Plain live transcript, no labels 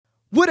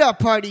What up,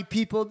 party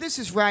people? This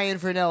is Ryan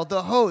Vernell,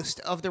 the host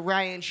of The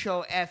Ryan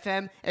Show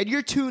FM, and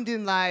you're tuned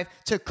in live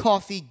to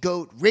Coffee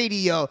Goat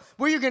Radio,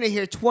 where you're going to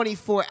hear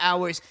 24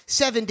 hours,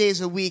 7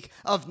 days a week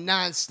of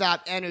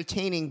nonstop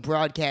entertaining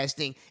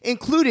broadcasting,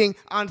 including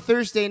on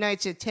Thursday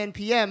nights at 10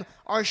 p.m.,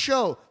 our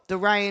show, The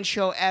Ryan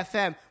Show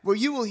FM, where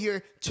you will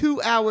hear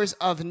 2 hours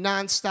of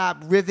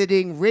nonstop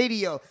riveting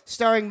radio,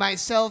 starring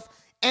myself,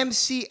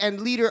 MC and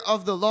leader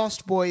of the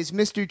Lost Boys,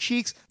 Mr.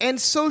 Cheeks, and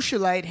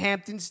socialite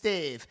Hampton's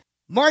Dave.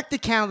 Mark the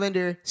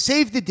calendar,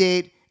 save the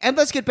date, and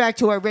let's get back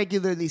to our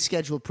regularly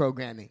scheduled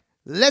programming.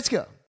 Let's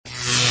go.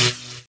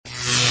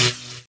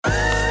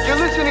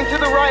 You're listening to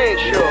The Ryan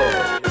Show.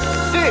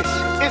 This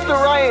is The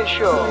Ryan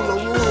Show.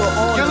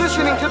 You're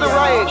listening to The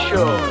Ryan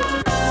Show.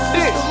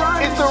 This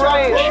is The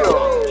Ryan Show.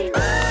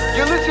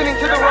 You're listening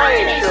to The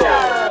Ryan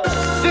Show.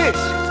 This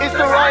is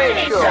The Ryan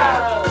Show.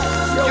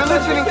 You're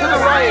listening to The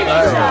Ryan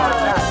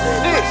Show.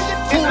 This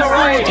is The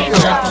Ryan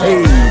Show.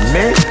 Hey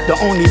man, the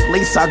only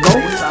place I go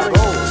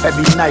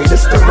every night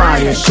is The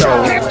Ryan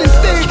Show. Hampton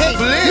Stage, hey,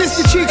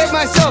 Mr. Cheeks and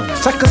myself.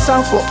 Check us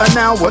out for an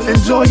hour,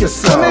 enjoy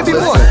yourself. Or maybe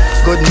more.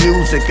 Good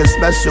music and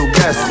special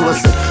guests.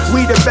 Listen,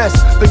 we the best,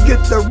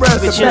 forget the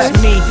rest. It's just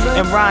me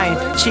and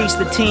Ryan, Cheeks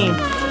the team.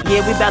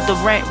 Yeah, we about to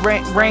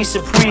reign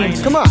supreme.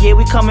 Come on. Yeah,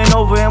 we coming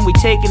over and we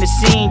taking the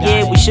scene.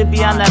 Yeah, we should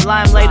be on that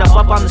limelight up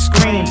on the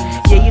screen.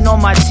 Yeah, you know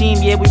my team.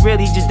 Yeah, we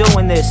really just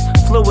doing this.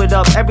 Flew it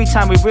up every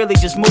time we really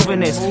just moving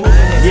this.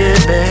 Yeah,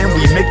 man,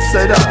 we mix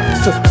it up.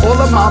 To all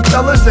of my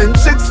fellas and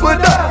chicks with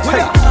us.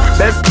 Hey,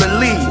 best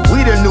believe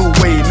we the new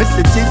wave.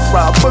 Mr. Cheeks,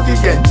 Rob Boogie,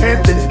 and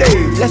Hampton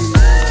Dave. Let's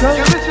go.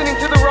 You're listening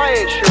to The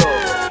Ryan Show.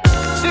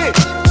 This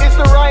is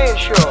The Ryan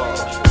Show.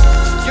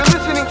 You're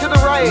listening to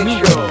The Ryan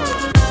Show.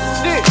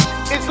 This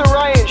is The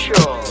Ryan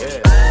Show.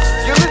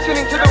 You're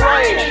listening to The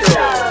Ryan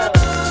Show.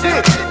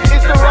 This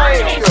is The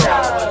Ryan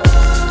Show.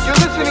 You're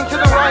listening to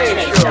The Ryan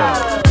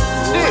Show.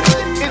 This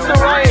is The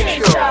Ryan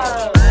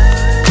Show.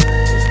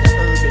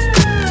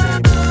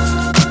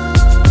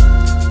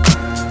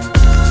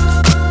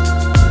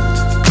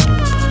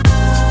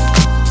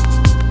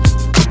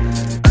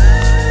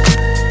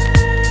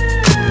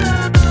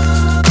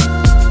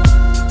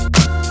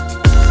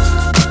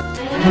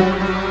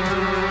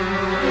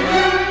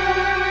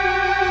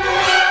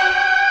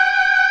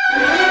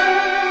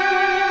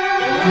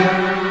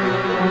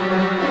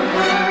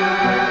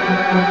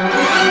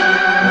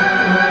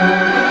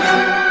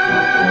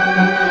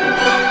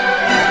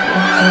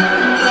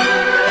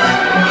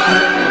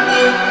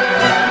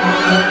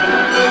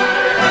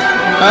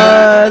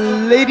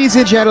 Ladies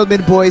and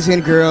gentlemen, boys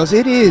and girls,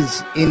 it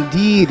is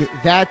indeed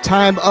that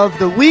time of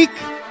the week.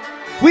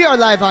 We are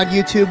live on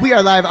YouTube. We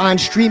are live on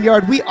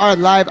StreamYard. We are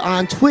live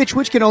on Twitch,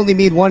 which can only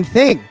mean one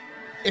thing.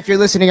 If you're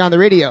listening on the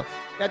radio,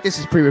 that this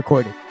is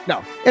pre-recorded.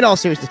 No, in all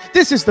seriousness,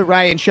 this is The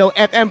Ryan Show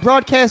FM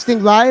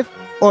broadcasting live,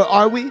 or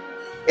are we?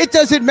 It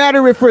doesn't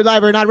matter if we're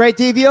live or not, right,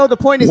 Davio? The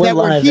point is that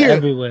we're here.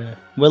 Everywhere.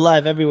 We're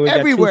live everywhere.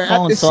 Everywhere we got 2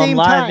 phones, at the so same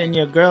I'm live time. in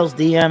your girl's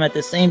DM at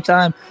the same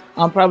time.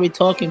 I'm probably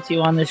talking to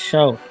you on this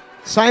show.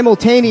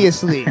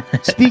 Simultaneously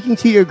speaking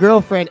to your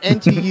girlfriend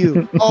and to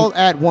you all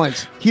at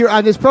once here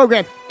on this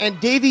program. And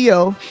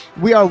Davio,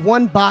 we are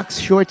one box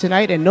short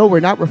tonight, and no, we're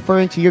not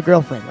referring to your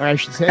girlfriend, or I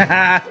should say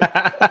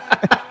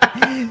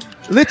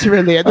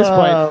literally at this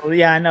point.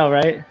 Yeah, I know,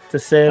 right?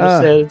 It's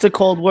a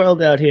cold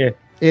world out here.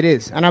 It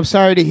is, and I'm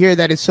sorry to hear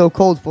that it's so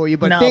cold for you,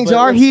 but things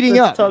are let's heating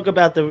up. Let's talk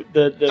about the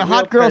real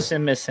hot girl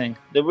person missing.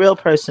 The real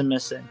person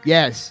missing.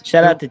 Yes.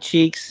 Shout out to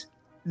Cheeks.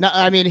 No,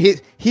 I mean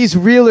he's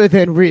realer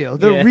than real.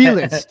 The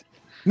realest.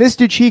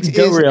 Mr. Cheeks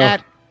is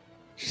at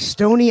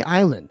Stony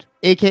Island,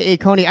 a.k.a.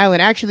 Coney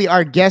Island. Actually,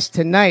 our guest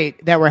tonight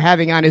that we're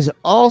having on is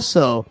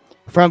also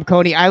from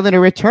Coney Island, a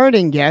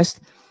returning guest.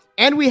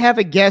 And we have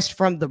a guest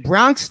from the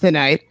Bronx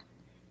tonight.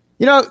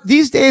 You know,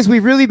 these days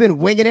we've really been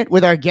winging it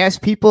with our guests.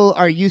 People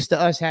are used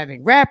to us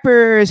having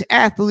rappers,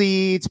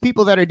 athletes,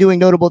 people that are doing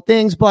notable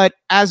things. But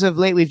as of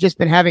late, we've just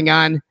been having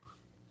on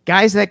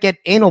guys that get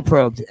anal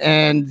probed.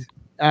 And,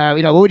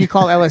 what would you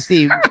call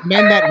LSD?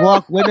 Men that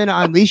walk women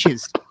on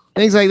leashes.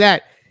 Things like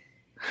that.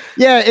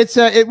 Yeah, it's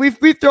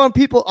we've thrown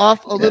people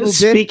off a little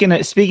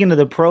bit. Speaking of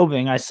the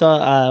probing, I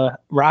saw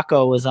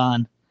Rocco was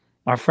on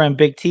our friend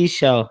Big T's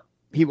show.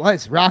 He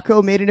was.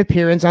 Rocco made an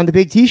appearance on the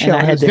Big T show.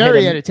 It was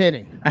very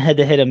entertaining. I had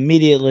to hit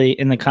immediately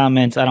in the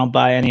comments. I don't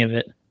buy any of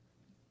it.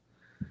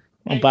 I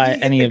don't buy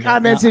any of it.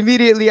 Comments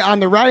immediately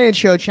on the Ryan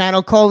Show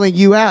channel calling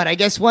you out. I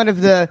guess one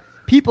of the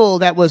people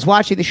that was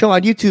watching the show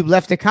on YouTube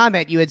left a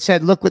comment. You had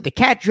said, "Look what the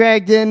cat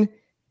dragged in."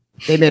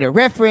 They made a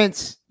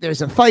reference.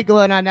 There's a fight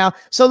going on now.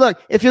 So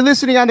look, if you're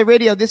listening on the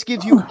radio, this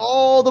gives you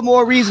all the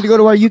more reason to go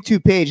to our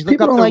YouTube page. Look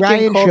People up don't the like Ryan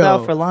getting called Show.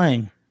 out for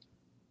lying.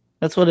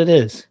 That's what it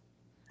is.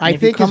 I if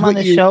think you come on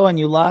the show and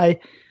you lie.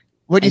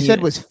 What you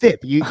said was fib.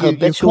 You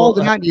called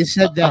him out and you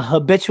said that. A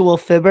habitual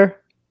fibber.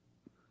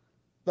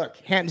 Look,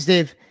 Hamptons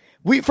Dave,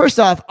 first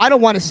off, I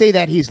don't want to say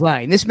that he's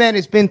lying. This man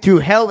has been through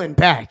hell and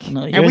back.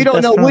 No, and we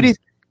don't know what he's...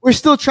 We're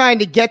still trying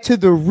to get to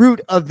the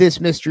root of this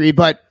mystery,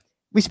 but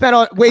we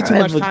spent way too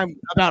much time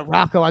about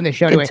Rocco on this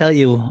show. I can tell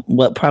you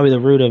what probably the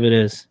root of it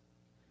is.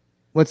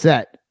 What's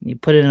that? You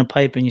put it in a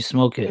pipe and you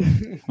smoke it.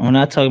 We're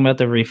not talking about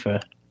the reefer.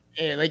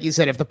 Yeah, like you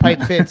said, if the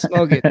pipe fits,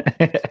 smoke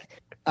it.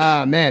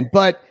 Man.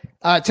 But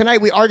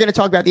tonight we are going to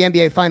talk about the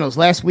NBA Finals.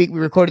 Last week we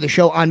recorded the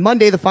show on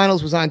Monday. The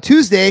Finals was on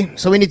Tuesday,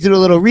 so we need to do a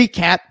little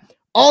recap.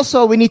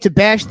 Also, we need to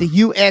bash the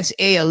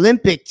USA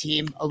Olympic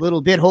team a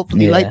little bit.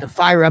 Hopefully light the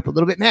fire up a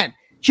little bit. Man,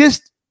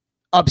 just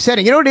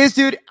upsetting. You know what it is,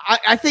 dude?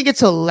 I think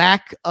it's a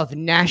lack of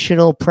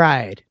national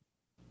pride.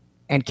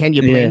 And can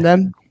you blame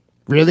them?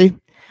 Really?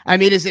 I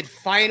mean, is it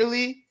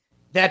finally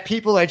that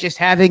people are just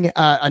having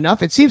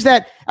enough? It seems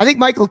that, I think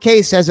Michael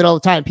Kay says it all the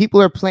time,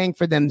 people are playing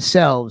for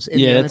themselves.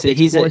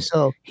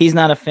 He's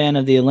not a fan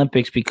of the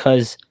Olympics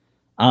because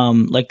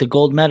like the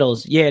gold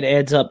medals, it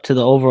adds up to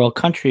the overall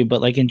country,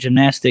 but like in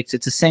gymnastics,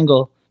 it's a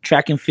single.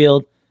 Track and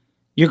field,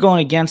 you're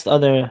going against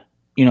other,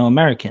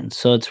 Americans.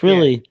 So it's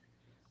really...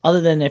 Other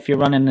than if you're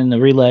running in the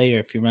relay or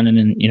if you're running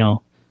in,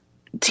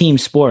 team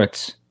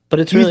sports.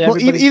 But it's really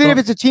even if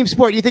it's a team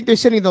sport, you think they're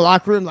sitting in the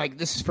locker room like,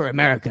 this is for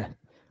America.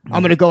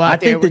 I'm going to go out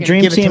there. I think the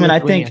dream team, and I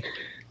think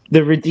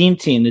the redeemed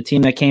team, the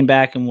team that came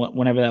back and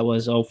whenever that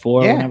was,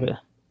 04, whenever.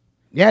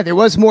 Yeah, there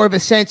was more of a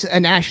sense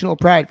of national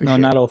pride. For sure.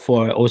 Not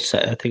 04,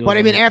 07. I think. But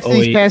I mean, after 08.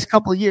 These past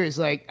couple of years,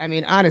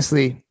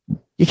 honestly,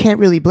 you can't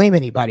really blame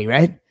anybody,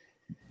 right?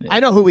 I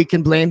know who we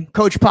can blame.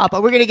 Coach Papa.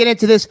 We're going to get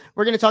into this.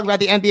 We're going to talk about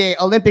the NBA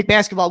Olympic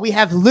basketball. We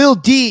have Lil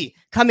D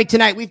coming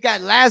tonight. We've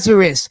got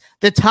Lazarus,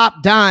 the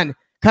top Don,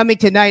 coming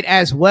tonight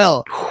as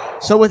well.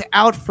 So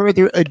without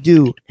further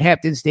ado,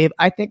 Hamptons Dave,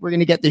 I think we're going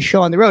to get this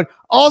show on the road.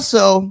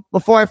 Also,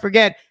 before I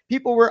forget,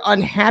 people were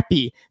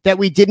unhappy that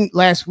we didn't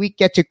last week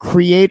get to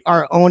create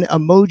our own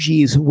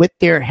emojis with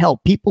their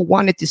help. People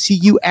wanted to see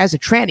you as a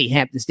tranny,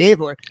 Hamptons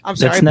Dave, or I'm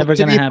sorry, that's never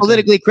going to happen.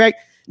 Politically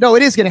correct. No,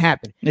 it is going to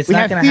happen. It's we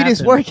not have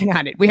Fetus working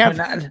on it. We have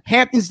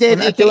Hamptons Dave.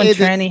 We're not doing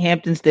tranny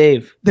Hamptons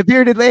Dave. The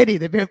bearded lady.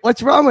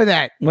 What's wrong with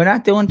that? We're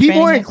not doing Be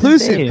more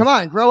inclusive. Dave. Come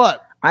on, grow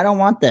up. I don't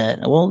want that.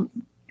 Well,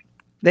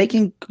 they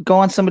can go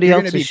on somebody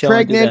else's show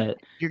pregnant, and do that.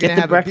 You're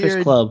Get the Breakfast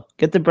Club.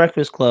 Get the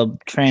Breakfast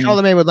Club tranny.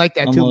 Charlamagne would like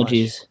that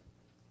emojis. Too much.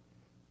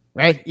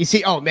 Right? You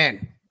see, oh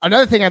man.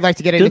 Another thing I'd like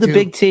to get into. Do the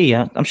Big T.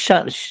 I'm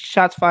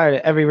shots fired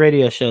at every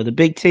radio show. The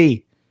Big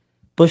T.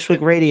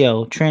 Bushwick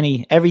Radio,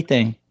 tranny,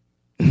 everything.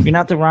 You're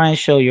not the Ryan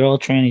Show. You're all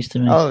trannies to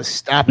me. Oh,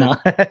 stop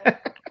it.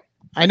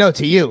 I know,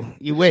 to you.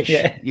 You wish.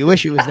 Yeah. You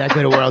wish it was that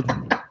good a world.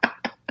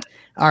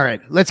 All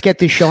right, let's get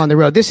this show on the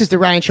road. This is the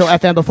Ryan Show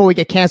FM. Before we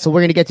get canceled, we're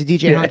going to get to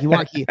DJ Honky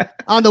Wonky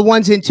on the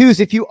ones and twos.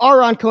 If you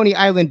are on Coney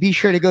Island, be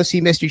sure to go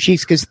see Mr.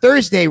 Cheeks, because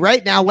Thursday,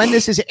 right now, when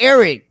this is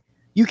airing,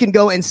 you can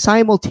go and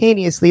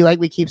simultaneously, like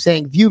we keep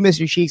saying, view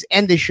Mr. Cheeks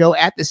and the show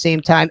at the same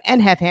time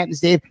and have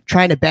Hamptons Dave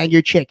trying to bang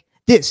your chick.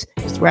 This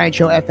is the Ryan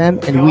Show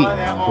FM, and we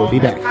will be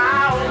back.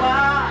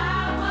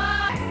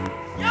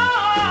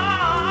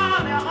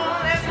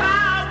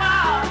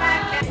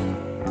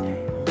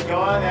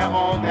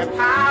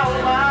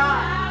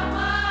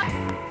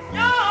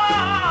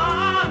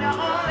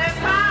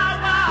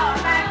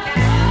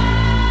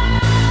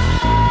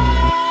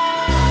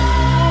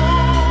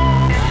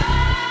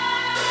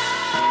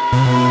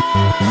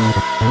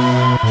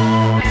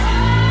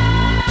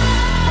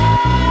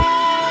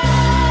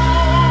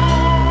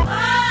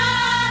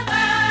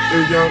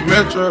 If young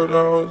Metro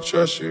don't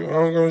trust you,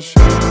 I'm gon' shoot.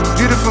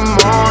 Beautiful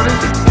morning,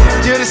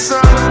 you're the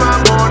sun of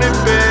my morning,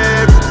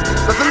 babe.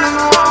 Nothing in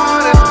the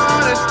water.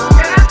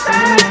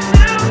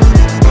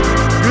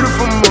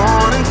 Beautiful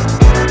morning,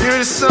 you're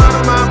the sun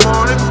of my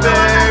morning,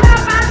 babe.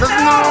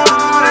 Nothing in the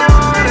water.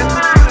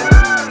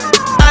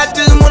 I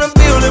just wanna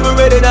feel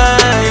liberated, I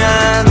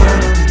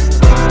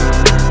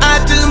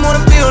just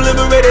wanna feel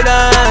liberated,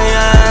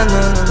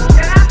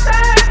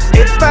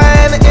 If I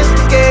ever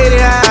instigated,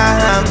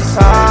 I'm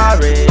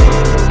sorry.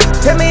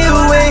 Tell me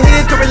who in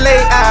here can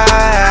relate.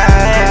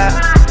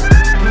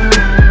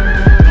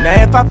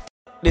 Now if I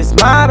this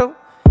model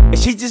and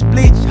she just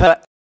bleach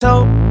her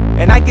toe,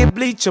 and I get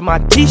bleach on my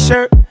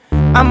t-shirt,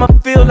 I'ma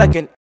feel like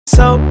an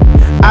so.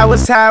 I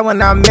was high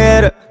when I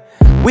met her.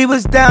 We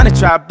was down at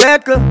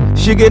Tribeca.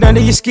 She get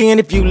under your skin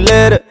if you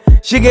let her.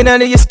 She get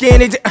under your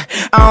skin.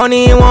 I don't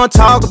even wanna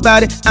talk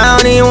about it. I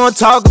don't even wanna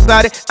talk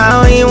about it. I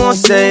don't even wanna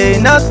say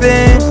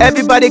nothing.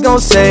 Everybody gon'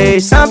 say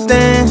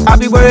something. I'll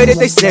be worried if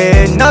they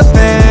said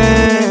nothing.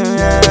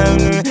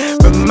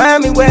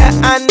 Remind me where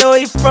I know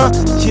you from.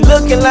 She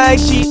looking like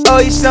she owe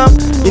you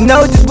something. You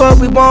know just what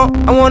we want.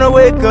 I wanna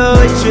wake up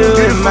with you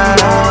in my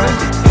morning.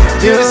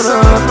 You're the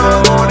sun of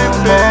my morning,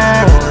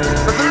 babe.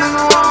 Nothing in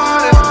the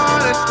water.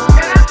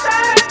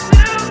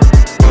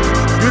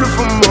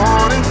 Beautiful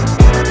morning.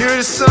 You're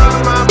the sun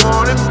of my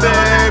morning,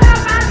 babe.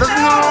 Nothing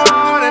in the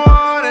water.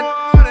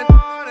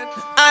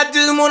 I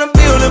just wanna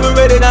feel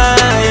liberated, I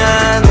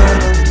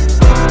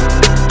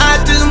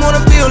just wanna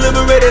feel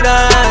liberated,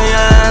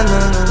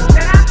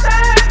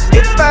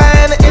 If I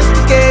ever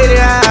instigated,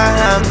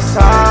 I'm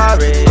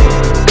sorry.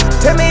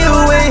 Tell me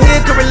who in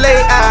here can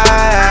relate,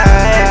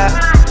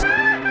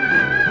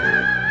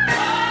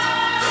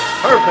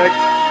 Perfect.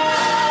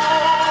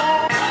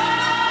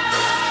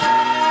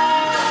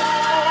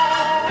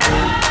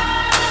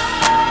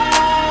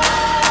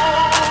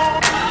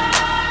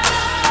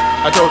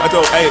 I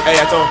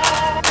told.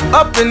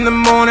 Up in the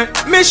morning,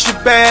 miss you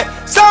bad.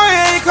 Sorry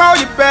I ain't call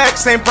you back.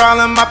 Same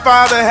problem my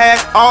father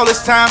had. All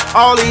his time,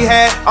 all he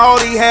had,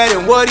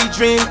 and what he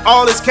dreamed.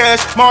 All his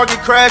cash, market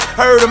crash,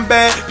 hurt him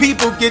bad.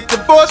 People get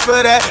divorced for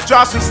that.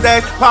 Drop some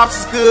stacks,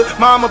 pops is good.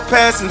 Mama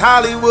passed in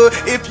Hollywood.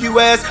 If you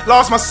ask,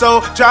 lost my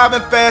soul,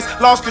 driving fast,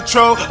 lost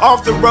control,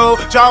 off the road.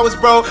 Jaw was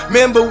broke.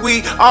 Remember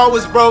we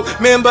always broke.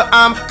 Remember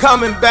I'm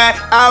coming back.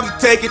 I'll be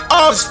taking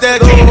all the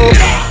stacks.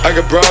 I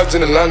got broads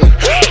in Atlanta.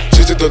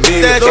 Just to lean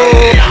in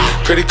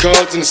the credit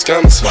cards and the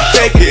scammers.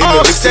 Hitting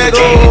the list in the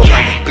drum.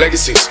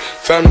 Legacies,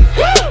 family.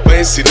 Wait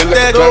and see, look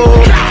like a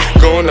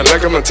plan. Going out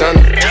like a Montana.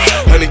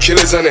 100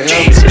 killers on the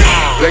helmets.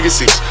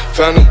 Legacies,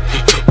 family.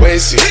 Wait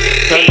and see,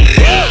 family.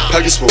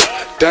 Pockets full,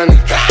 Danny.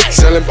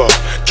 Selling ball,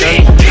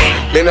 candy.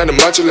 Man out the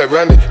macho like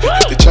Randy.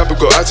 The chopper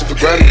go out to for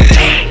granted.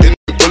 Then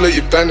the bullet,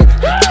 you bandit.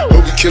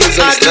 Hope the killers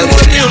understand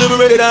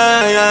it.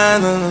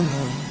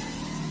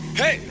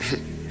 Hey!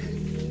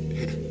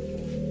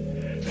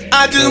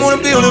 I just wanna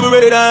feel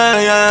liberated.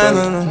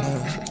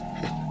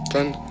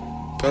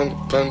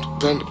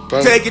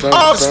 Take it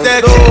off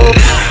stack.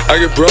 I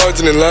get broads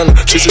in Atlanta,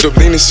 twisted up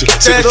lean and shit.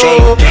 Set the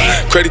front,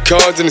 credit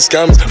cards and the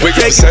scammers. Wake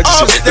up beside the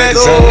shit. That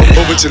design,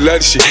 whole bunch of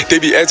ladder shit. They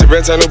be acting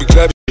rats, I know we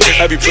clapping.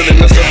 I be putting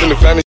us up in the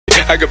finest.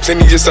 I got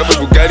plenty of stuff with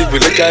Bugatti,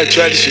 but look how I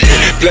try this shit.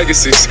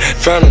 Legacies,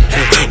 found them.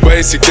 Why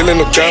is he killing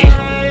no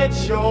drama?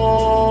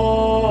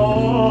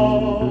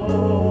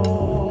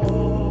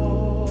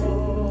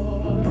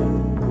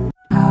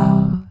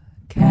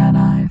 Can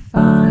I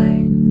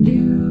find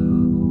you?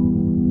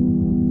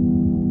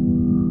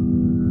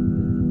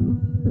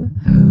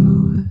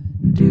 Who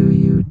do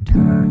you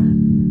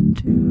turn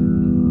to?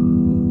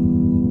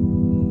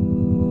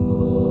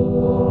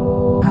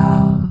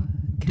 How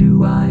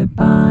do I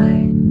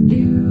bind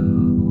you?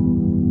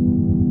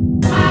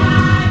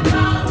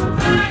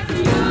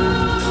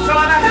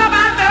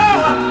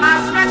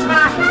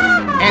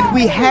 And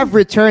we have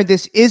returned.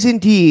 This is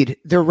indeed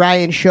the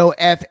Ryan Show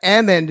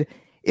FM, and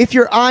if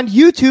you're on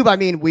YouTube, I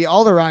mean, we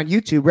all are on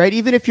YouTube, right?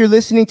 Even if you're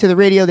listening to the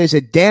radio, there's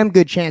a damn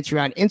good chance you're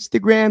on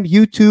Instagram,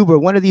 YouTube, or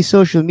one of these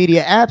social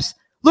media apps.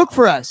 Look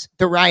for us,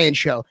 The Ryan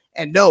Show.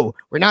 And no,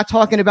 we're not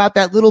talking about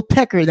that little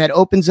pecker that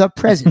opens up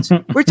presents.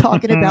 We're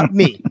talking about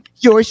me,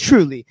 yours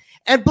truly.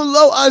 And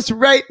below us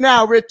right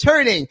now,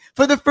 returning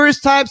for the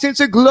first time since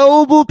a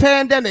global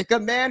pandemic, a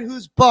man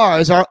whose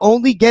bars are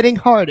only getting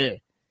harder.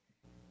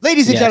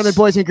 Ladies and gentlemen,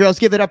 boys and girls,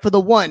 give it up for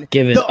the one,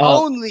 the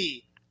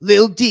only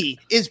Lil D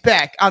is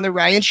back on the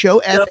Ryan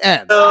Show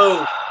FM.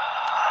 No.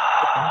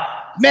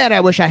 Man, I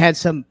wish I had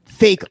some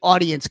fake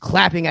audience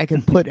clapping I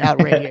can put out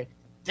right here.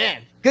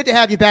 Damn. Good to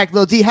have you back,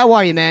 Lil D. How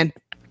are you, man?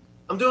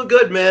 I'm doing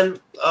good, man.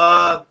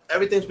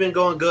 Everything's been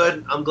going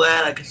good. I'm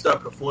glad I can start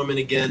performing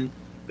again.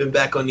 Been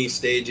back on these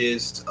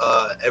stages.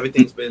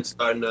 Everything's been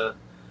starting to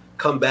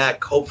come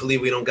back. Hopefully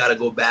we don't got to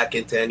go back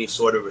into any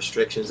sort of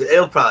restrictions.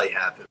 It'll probably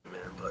happen,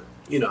 man. But,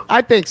 you know.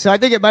 I think so. I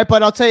think it might,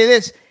 but I'll tell you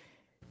this.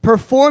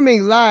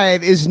 Performing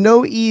live is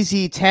no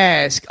easy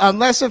task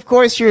unless, of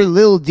course, you're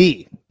Lil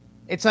D.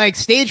 It's like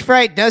stage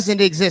fright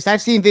doesn't exist.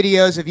 I've seen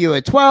videos of you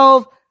at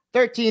 12,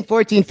 13,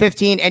 14,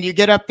 15, and you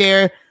get up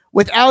there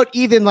without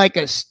even like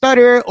a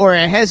stutter or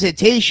a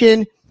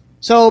hesitation.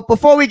 So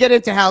before we get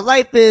into how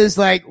life is,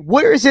 like,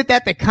 where is it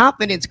that the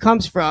confidence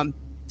comes from?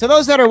 To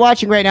those that are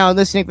watching right now and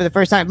listening for the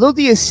first time, Lil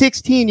D is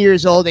 16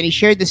 years old, and he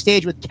shared the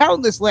stage with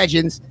countless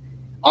legends.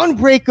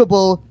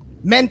 Unbreakable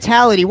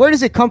mentality. Where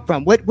does it come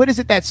from? What is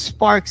it that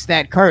sparks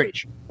that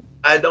courage?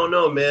 I don't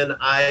know, man.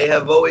 I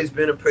have always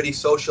been a pretty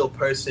social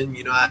person.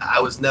 You know, I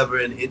was never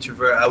an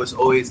introvert. I was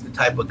always the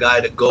type of guy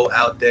to go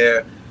out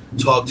there,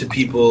 talk to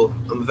people.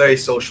 I'm a very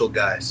social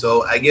guy.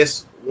 So I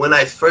guess when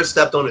I first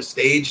stepped on a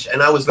stage,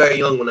 and I was very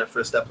young when I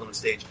first stepped on the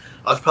stage,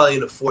 I was probably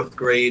in the 4th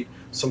grade,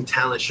 some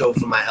talent show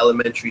from my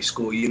elementary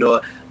school. You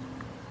know,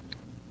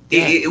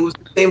 it was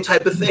the same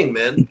type of thing,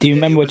 man. Do you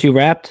remember what you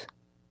rapped?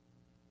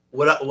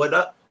 What up?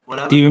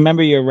 Do you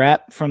remember your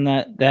rap from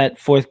that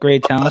 4th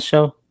grade talent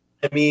show?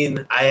 I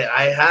mean,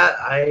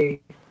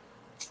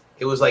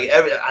 it was like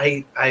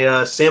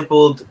I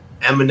sampled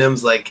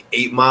Eminem's like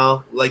 8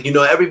 Mile, like, you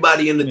know,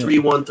 everybody in the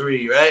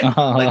 313, right?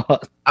 Like,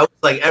 I was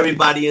like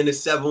everybody in the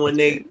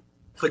 718.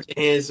 Put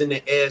your hands in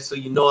the air so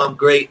you know I'm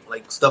great,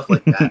 like stuff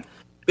like that.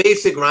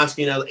 Basic rhyme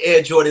scheme.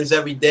 Air Jordans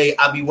every day.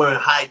 I be wearing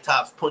high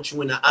tops, punch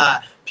you in the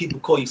eye. People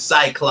call you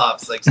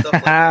Cyclops, like stuff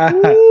like that.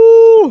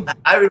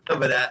 I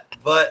remember that.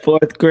 But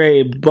 4th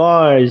grade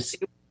bars.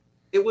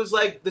 It was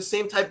like the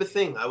same type of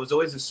thing. I was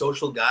always a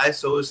social guy,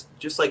 so it was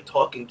just like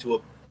talking to a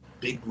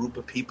big group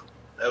of people.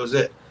 That was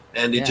it.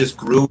 And it just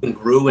grew and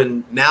grew,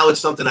 and now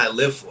it's something I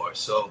live for.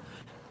 So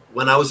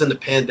when I was in the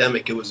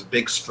pandemic, it was a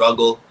big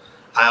struggle.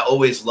 I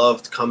always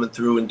loved coming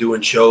through and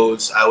doing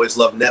shows. I always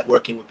loved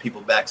networking with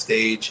people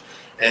backstage,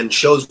 and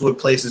shows were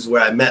places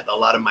where I met a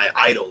lot of my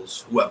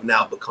idols who have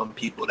now become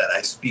people that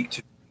I speak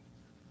to.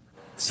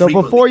 So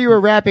before you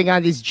were rapping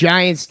on these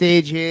giant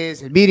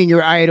stages and meeting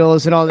your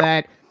idols and all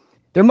that,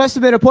 there must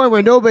have been a point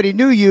where nobody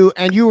knew you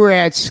and you were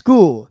at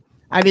school.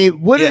 I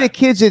mean, what do the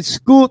kids at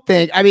school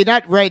think? I mean,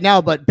 not right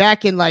now, but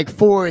back in like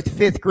 4th,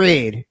 5th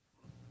grade.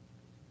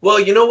 Well,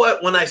 you know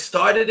what? When I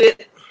started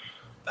it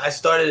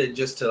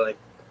just to like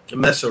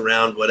mess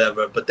around,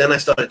 whatever. But then I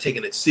started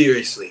taking it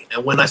seriously.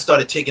 And when I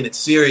started taking it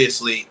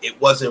seriously, it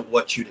wasn't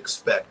what you'd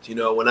expect. You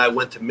know, when I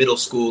went to middle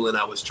school and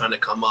I was trying to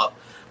come up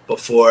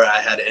before I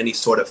had any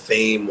sort of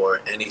fame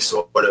or any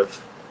sort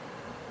of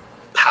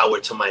power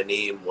to my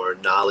name or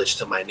knowledge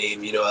to my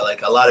name, you know,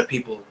 like a lot of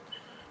people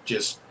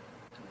just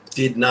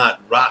did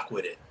not rock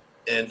with it.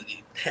 And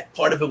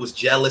part of it was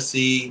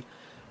jealousy.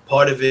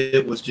 Part of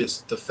it was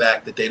just the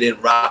fact that they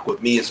didn't rock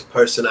with me as a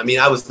person. I mean,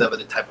 I was never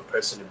the type of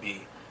person to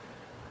be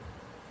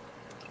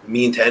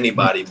mean to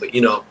anybody, but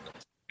you know,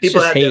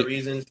 people have their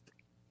reasons.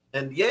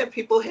 And yeah,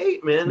 people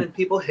hate, man, and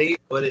people hate.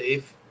 But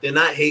if they're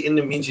not hating,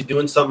 it means you're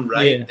doing something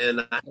right. Yeah, and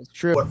that's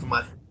true. For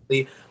my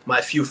family,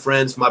 my few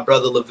friends, my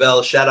brother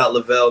Lavelle, shout out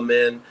Lavelle,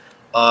 man.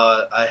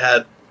 I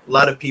had a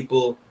lot of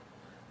people,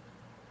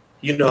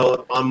 you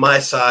know, on my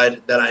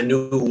side that I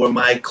knew were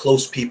my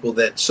close people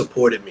that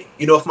supported me.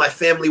 You know, if my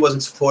family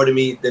wasn't supporting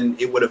me, then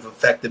it would have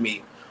affected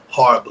me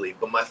horribly.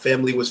 But my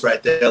family was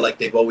right there like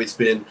they've always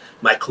been.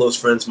 My close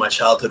friends, my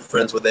childhood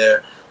friends were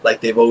there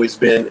like they've always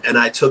been. And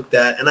I took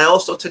that, and I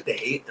also took the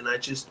hate, and I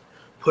just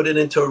put it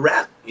into a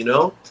rap, you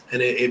know?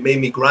 And it made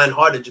me grind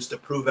harder just to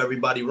prove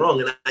everybody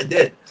wrong, and I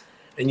did.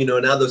 And, you know,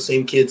 now those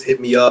same kids hit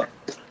me up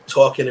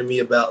talking to me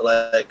about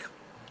like,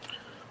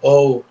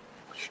 oh,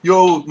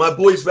 yo, my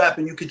boy's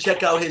rapping. You can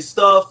check out his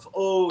stuff.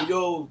 Oh,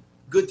 yo,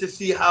 good to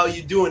see how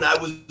you doing. I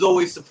was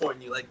always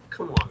supporting you. Like,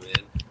 come on,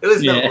 man. It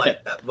was never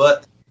like that.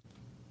 But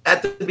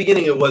at the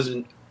beginning, it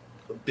wasn't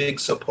a big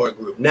support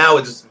group. Now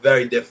it's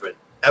very different.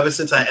 Ever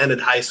since I ended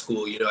high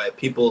school, you know,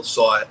 people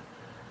saw it.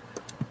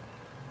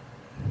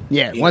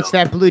 Yeah, once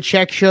that blue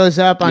check shows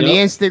up on the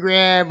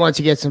Instagram, once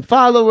you get some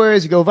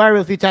followers, you go viral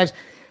a few times.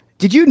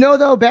 Did you know,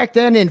 though, back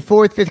then in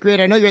 4th, 5th grade,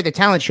 I know you're at the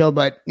talent show,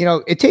 but, you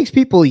know, it takes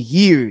people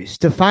years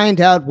to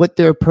find out what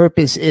their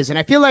purpose is. And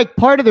I feel like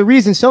part of the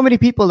reason so many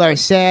people are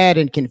sad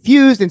and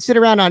confused and sit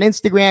around on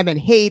Instagram and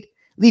hate,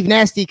 leave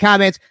nasty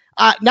comments.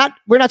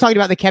 We're not talking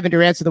about the Kevin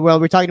Durant's of the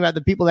world. We're talking about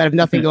the people that have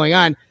nothing going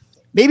on.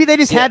 Maybe they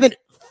just haven't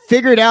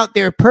figured out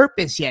their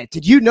purpose yet.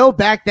 Did you know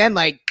back then,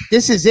 like,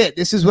 this is it.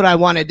 This is what I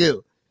want to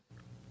do?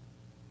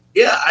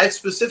 Yeah, I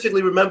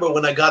specifically remember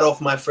when I got off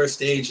my first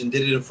stage and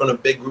did it in front of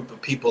a big group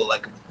of people.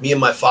 Like, me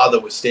and my father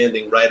were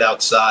standing right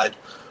outside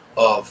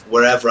of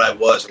wherever I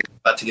was. We were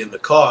about to get in the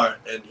car,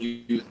 and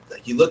he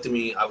looked at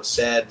me. I was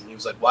sad, and he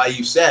was like, "Why are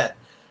you sad?"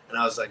 And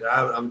I was like,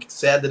 "I'm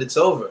sad that it's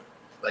over.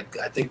 Like,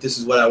 I think this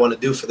is what I want to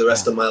do for the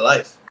rest of my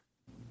life."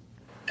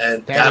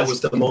 And that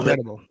was the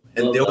moment.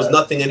 And there was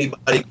nothing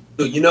anybody could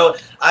do. You know,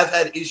 I've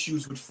had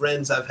issues with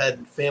friends. I've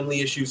had family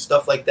issues,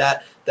 stuff like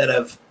that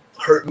have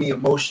hurt me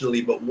emotionally,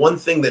 but one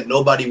thing that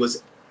nobody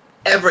was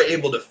ever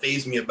able to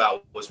faze me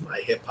about was my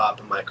hip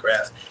hop and my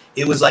craft.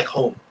 It was like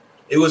home.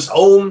 It was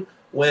home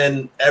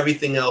when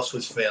everything else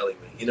was failing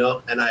me, you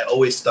know, and I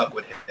always stuck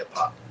with hip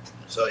hop.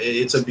 So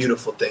it's a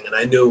beautiful thing. And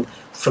I knew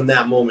from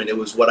that moment, it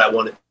was what I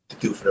wanted to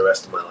do for the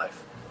rest of my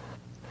life.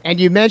 And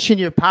you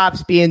mentioned your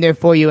pops being there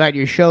for you at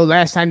your show.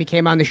 Last time he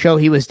came on the show,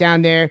 he was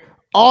down there.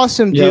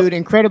 Awesome dude,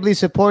 incredibly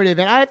supportive.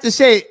 And I have to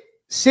say,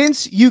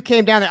 since you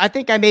came down there, I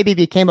think I maybe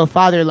became a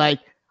father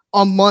like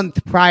a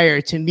month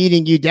prior to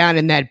meeting you down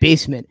in that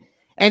basement,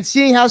 and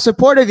seeing how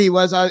supportive he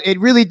was, it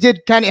really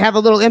did kind of have a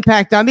little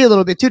impact on me a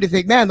little bit too, to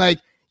think, man, like,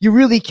 you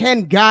really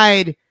can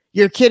guide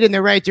your kid in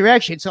the right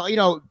direction. So, you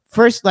know,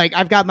 first, like,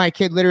 I've got my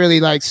kid literally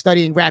like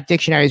studying rap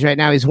dictionaries right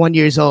now. He's 1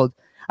 year old.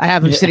 I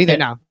have him sitting there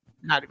now.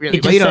 Not really,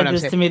 but you know what I'm saying.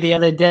 He just said this to me the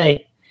other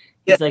day.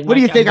 It's like, what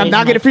do you think? I'm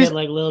not going to freestyle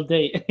like Lil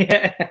Date.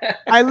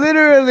 I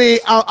literally,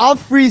 I'll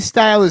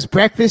freestyle his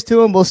breakfast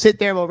to him. We'll sit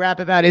there. We'll rap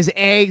about his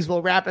eggs.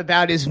 We'll rap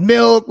about his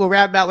milk. We'll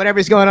rap about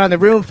whatever's going on in the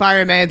room.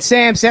 Fireman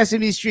Sam,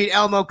 Sesame Street,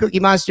 Elmo, Cookie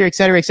Monster, et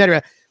cetera, et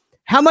cetera.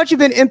 How much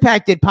of an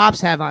impact did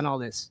Pops have on all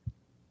this?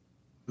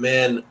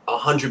 Man,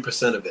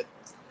 100% of it.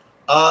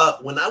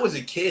 When I was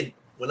a kid,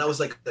 when I was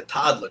like a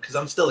toddler, because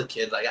I'm still a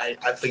kid, like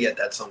I forget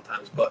that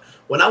sometimes. But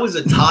when I was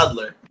a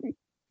toddler,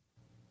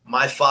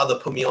 my father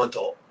put me onto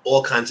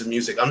all kinds of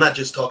music. I'm not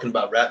just talking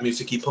about rap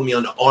music. He put me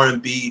on the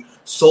R&B,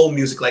 soul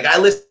music. Like, I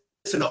listen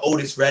to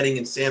Otis Redding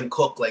and Sam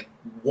Cooke like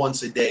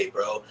once a day,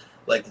 bro.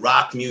 Like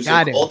rock music,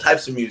 all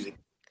types of music,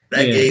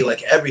 reggae,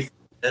 like everything.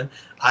 And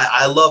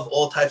I love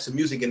all types of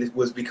music, and it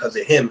was because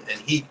of him. And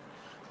he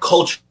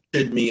cultured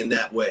me in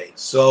that way.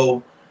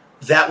 So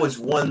that was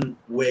one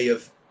way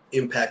of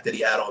impact that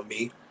he had on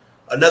me.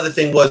 Another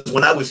thing was,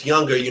 when I was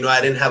younger, you know,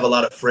 I didn't have a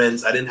lot of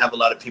friends. I didn't have a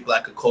lot of people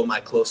I could call my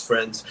close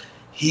friends.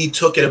 He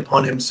took it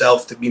upon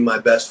himself to be my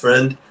best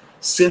friend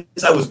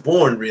since I was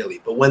born,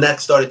 really. But when that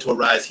started to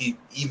arise, he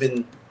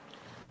even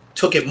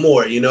took it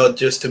more, you know,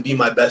 just to be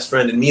my best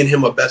friend. And me and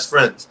him are best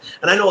friends.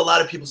 And I know a lot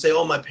of people say,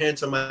 oh, my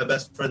parents are my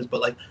best friends.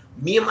 But, like,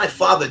 me and my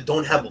father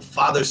don't have a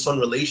father-son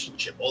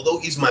relationship. Although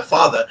he's my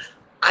father,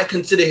 I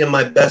consider him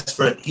my best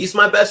friend. He's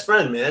my best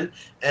friend, man.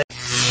 And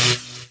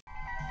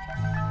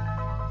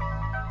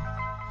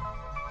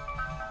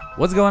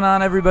What's going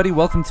on, everybody?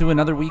 Welcome to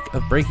another week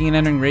of Breaking and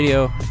Entering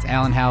Radio. It's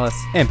Alan Hallis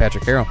and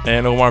Patrick Carroll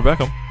and Omar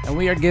Beckham, and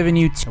we are giving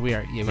you.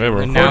 We're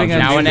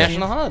now a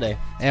national holiday,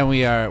 and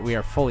we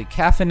are fully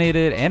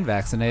caffeinated and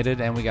vaccinated,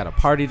 and we got a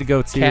party to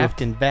go to.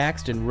 Capped and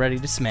vaxxed and ready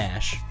to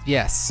smash.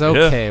 Yes.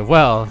 Okay. Yeah.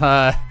 Well,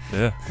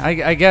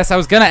 I guess I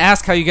was gonna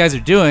ask how you guys are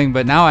doing,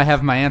 but now I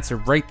have my answer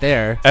right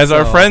there. As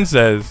our friend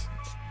says,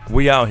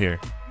 we out here.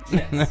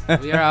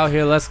 Yes, we are out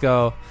here. Let's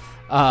go.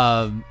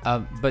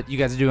 But you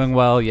guys are doing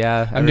well,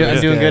 yeah. I'm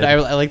doing good. I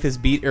like this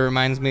beat. It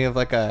reminds me of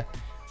like a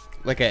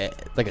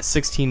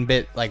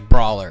 16-bit like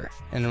brawler,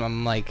 and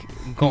I'm like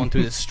going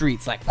through the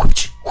streets like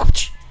whoopch,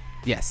 whoopch.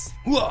 Yes,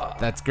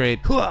 that's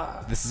great.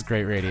 This is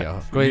great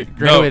radio. Great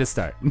way to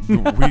start.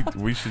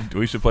 we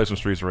should play some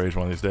Streets of Rage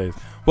one of these days.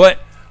 But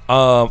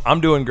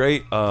I'm doing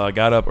great.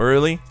 Got up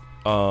early.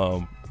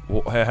 Had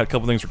a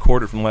couple things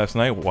recorded from last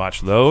night.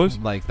 Watched those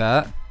like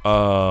that.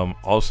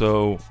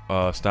 Also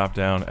stopped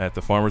down at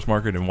the farmers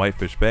market in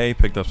Whitefish Bay,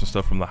 picked up some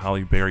stuff from the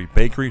Holly Berry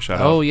Bakery. Shout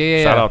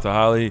out to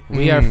Holly.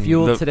 We are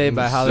fueled today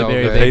by Holly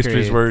Berry Bakery. The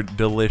pastries were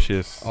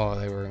delicious. Oh,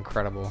 they were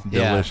incredible.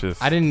 Delicious.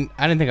 Yeah. I didn't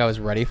think I was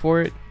ready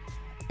for it,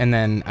 and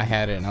then I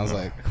had it and I was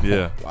like,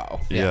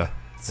 wow. Yeah.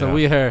 So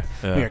we are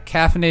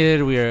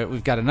caffeinated.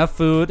 We've got enough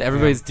food.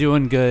 Everybody's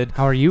doing good.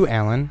 How are you,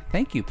 Alan?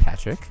 Thank you,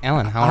 Patrick.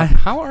 Alan, how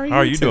are you? How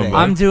are you doing?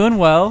 I'm doing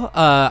well.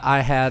 I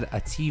had a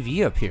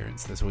TV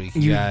appearance this week.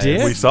 You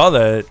did? We saw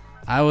that.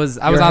 I was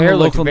on the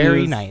local news.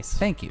 Very nice.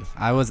 Thank you.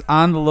 I was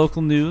on the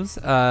local news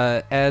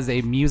as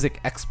a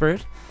music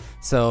expert.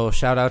 So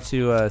shout out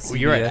to CGR.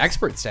 You're at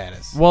expert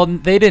status. Well,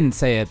 they didn't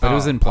say it, but it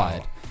was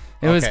implied.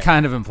 It was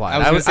kind of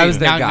implied. I was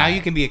their guy. Now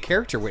you can be a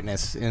character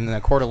witness in the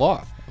court of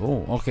law.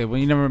 Oh, okay. Well,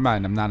 you never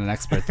mind. I'm not an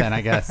expert then,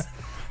 I guess.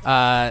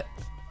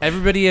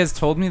 Everybody has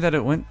told me that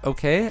it went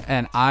okay,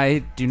 and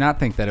I do not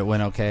think that it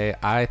went okay.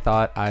 I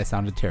thought I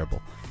sounded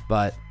terrible.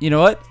 But you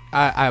know what?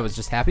 I was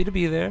just happy to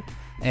be there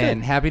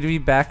and happy to be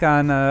back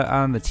on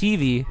the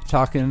TV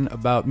talking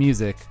about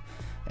music.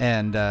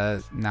 And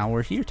now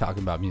we're here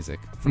talking about music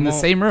from the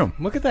same room.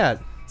 Look at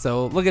that.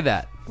 So look at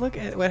that. Look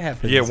at what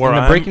happened. Yeah, in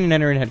the Breaking and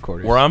Entering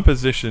headquarters. Where I'm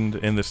positioned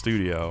in the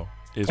studio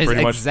is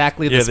pretty much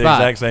exactly the spot.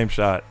 exact same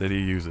shot that he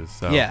uses.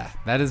 So. Yeah,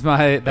 that is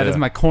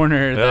my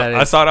corner. Yeah.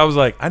 I thought I was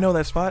like, I know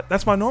that spot.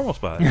 That's my normal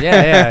spot.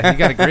 Yeah, you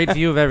got a great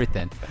view of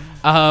everything.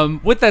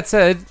 With that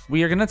said,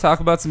 we are going to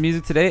talk about some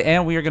music today,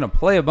 and we are going to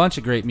play a bunch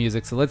of great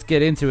music. So let's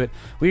get into it.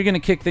 We are going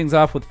to kick things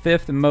off with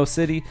Fifth and Mo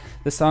City.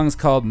 The song is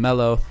called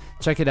Mellow.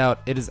 Check it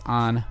out. It is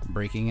on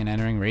Breaking and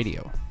Entering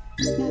Radio.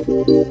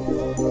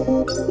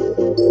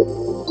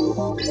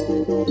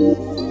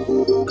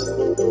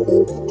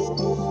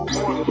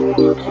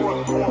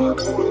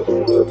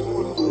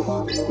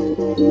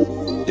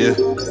 Yeah,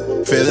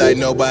 feel like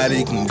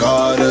nobody can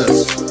guard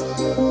us.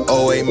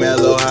 Oh, ain't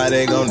mellow, how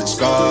they gon'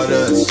 discard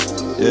us?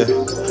 Yeah,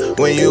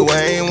 when you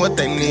ain't what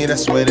they need, I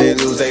swear they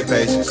lose their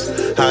patience.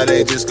 How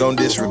they just gon'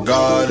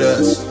 disregard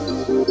us?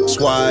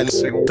 Swine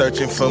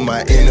searching for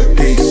my inner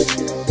peace.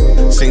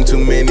 Seen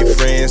too many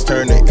friends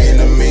turn to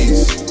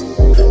enemies.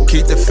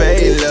 Keep the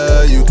faith,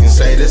 love, you can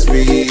say the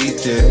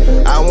speech,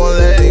 yeah. I won't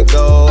let it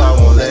go, I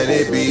won't let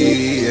it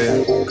be,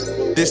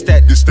 yeah. This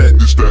that,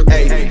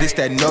 ayy, this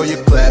that know you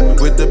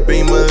clap. With the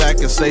beamer like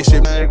a say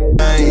shit, I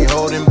ain't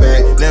holding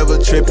back. Never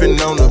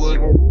tripping on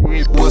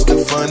the, what's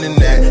the fun in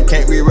that?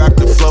 Can't re-rock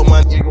the flow,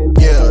 my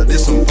yeah,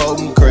 this some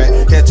potent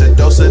crack. Catch a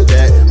dose of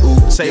that,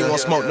 ooh, say you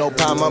won't smoke no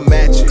palm, I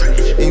match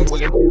it. Ain't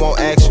won't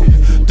action.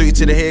 3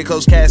 to the head,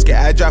 coach casket.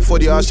 I dropped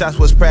 40 all shots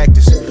was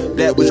practice.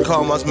 That was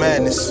called most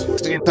madness.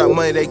 Talk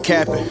money, they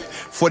capping.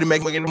 40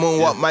 make the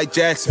moonwalk, Mike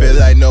Jackson. Feel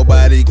like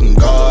nobody can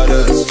guard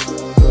us.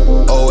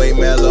 Oh, ain't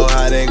mellow,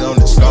 how they gon'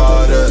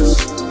 discard us?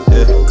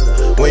 Yeah.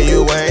 When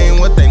you ain't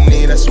what they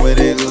need, I swear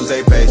they lose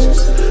their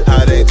patience.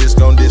 How they just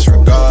gon'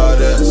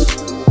 disregard us?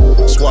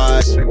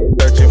 Swine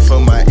searching for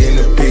my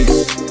inner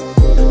peace.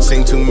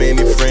 Seen too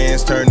many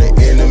friends turn to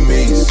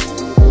enemies.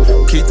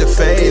 Keep the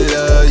faith,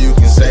 love, you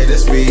can say the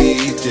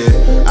speech,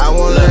 yeah. I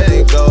won't let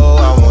it go,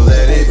 I won't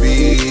let it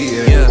be,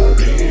 yeah.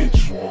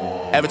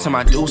 Every time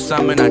I do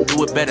something, I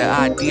do it better.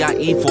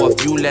 I-D-I-E for a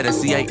few letters,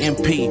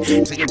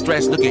 C-A-M-P. Ticket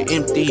threats looking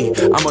empty.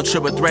 I'm a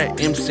triple threat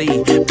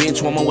MC.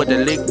 Bench woman with the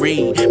lick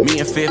read. Me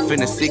and Fifth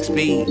in the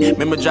 6-speed.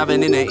 Remember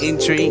driving in the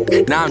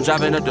intrigue. Now I'm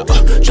driving up the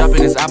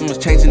dropping this album is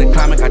changing the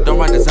climate. I don't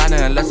write design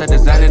it unless I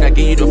design it. I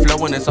give you the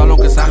flow and it's all on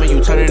consignment.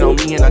 You turn it on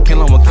me and I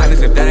kill them with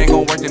kindness. If that ain't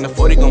gon' work, then the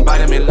 40 gon' bite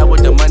them in love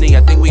with the money.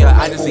 I think we are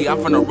odyssey. I'm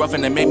from the rough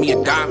and they made me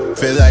a dime.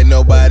 Feel like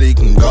nobody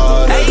can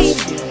guard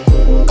us.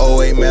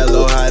 Oh, ain't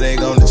mellow, how they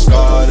gon'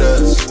 discard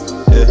us?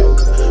 Yeah.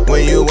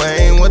 When you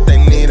ain't what they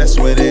need, I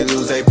swear they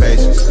lose their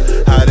patience.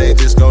 How they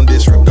just gon'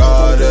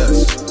 disregard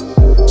us?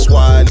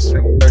 Swine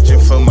searching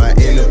for my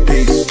inner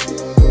peace.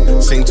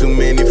 Seen too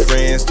many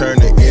friends turn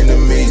to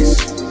enemies.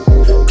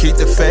 Keep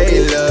the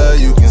faith, love,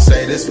 you can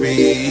say the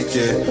speech,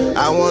 yeah.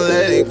 I won't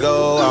let it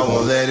go, I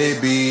won't let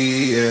it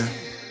be, yeah.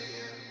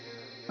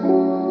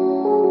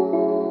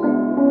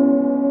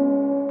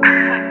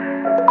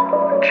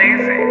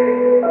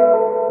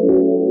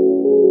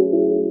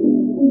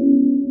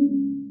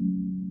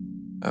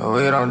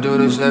 We don't do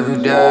this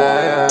every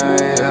day.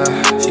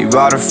 Yeah. She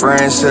brought her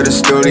friends to the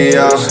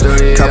studio.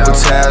 Couple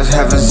times,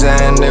 half a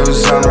Zan, they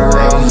was on the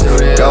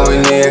road.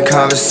 Going in,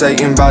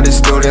 conversating about the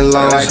student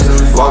loans.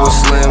 What was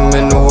slim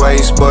in the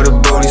waist, but the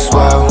booty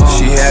swole.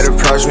 She had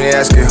approached me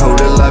asking who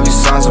the love you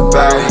songs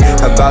about.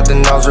 About the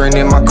nose ring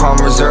in my car,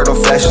 reserved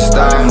on fashion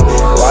style.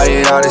 Why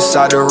did I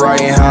decide to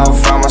write and how I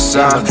found my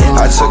sound?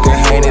 I took her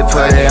hand and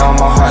put it on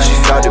my heart, she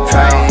felt the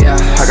pain.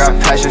 I got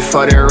passion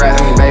for the rap,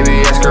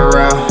 baby, ask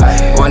around.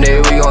 One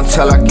day we gon'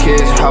 tell our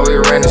kids how we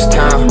ran this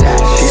town.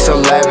 She so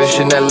lavish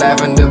in that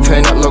lavender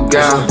pin-up little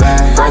gown.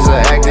 Friends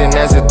are acting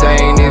as if they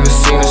ain't even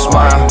seen her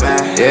smile.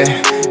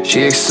 Yeah.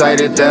 She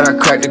excited that I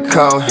cracked the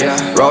code.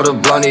 Rolled a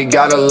blunty,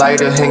 got a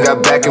lighter, and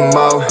got back in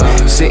mode.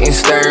 Sitting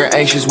staring,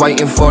 anxious,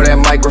 waiting for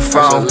that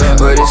microphone.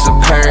 But it's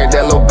apparent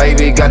that little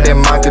baby got that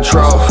mind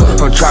control.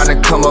 I'm trying to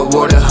come up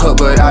with a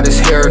hook, but I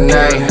just hear her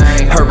name.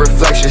 Her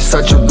reflection,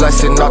 such a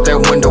blessing off that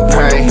window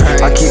pane.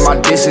 I keep my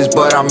distance,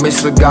 but I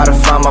miss her, gotta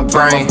find my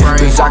brain.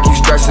 Cause I keep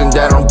stressing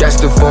that I'm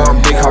destined for a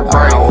big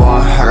heartbreak. I got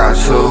one, I got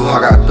two, I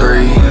got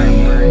three.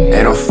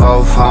 Ain't no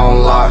fourth, I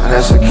don't lock,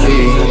 that's the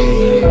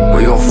key.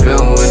 We gon'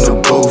 film in the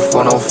booth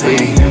on no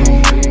fee.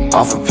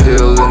 Off a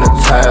pill in the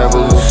tab,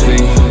 we'll see.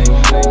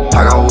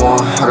 I got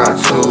one, I got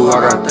two, I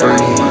got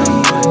three.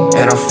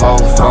 And a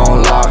fourth, I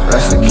don't lock,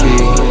 that's the key.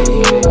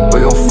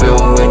 We gon'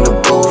 film in the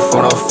booth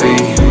on no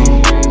fee.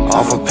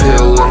 Off a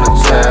pill in the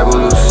tab,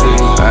 we'll see.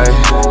 Ay,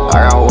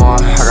 I got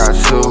one, I got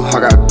two,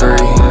 I got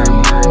three.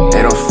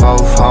 And a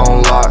fourth, I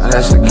don't lock,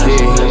 that's the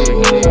key.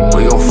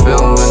 We gon'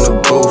 film in the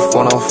booth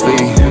on no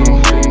fee.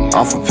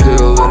 Off a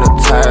pill in the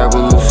tab,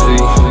 we'll see.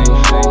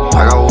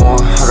 I got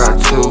one, I got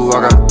two,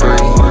 I got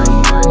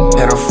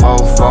three. And a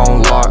fourth, I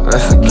don't lock,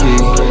 that's the key.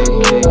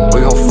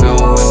 We gon'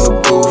 film in the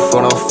booth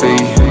on no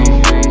fee.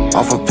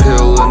 Off a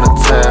pill in the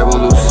tab,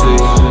 we'll see.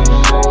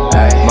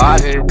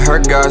 Her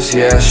guts,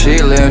 yeah,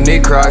 she live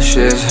neat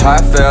crushes. I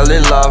fell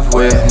in love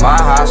with my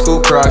high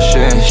school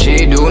crushing.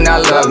 She do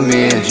not love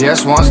me,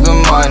 just wants the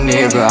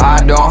money. But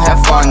I don't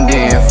have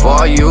funding,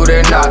 for you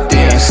they're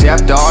nothing.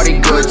 Except all the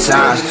good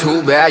times,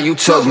 too bad you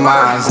took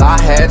mine. I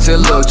had to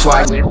look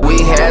twice,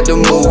 we had to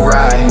move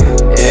right,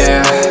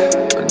 yeah.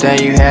 But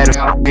then you had to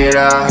fuck it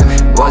up.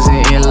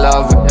 Wasn't in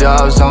love with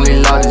doves, only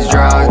love this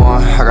drug.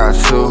 One, I got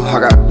two, I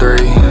got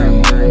three.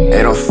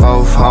 Ain't no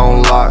fourth, I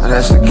don't lock,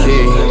 that's the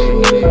key.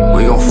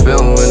 We gon'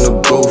 film in the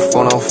booth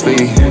on no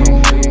fee.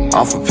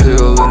 Off a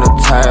pill in the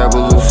tab,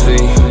 we'll see.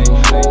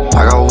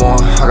 I got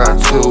one, I got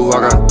two,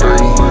 I got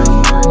three.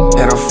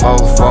 And a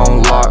fourth, I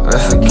don't lock,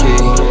 that's the key.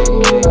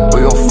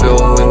 We gon'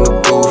 film in the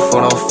booth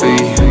on no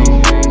fee.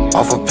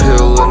 Off a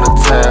pill in the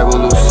tab,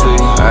 we'll see.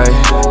 Ay,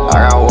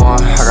 I got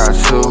one, I got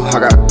two, I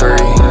got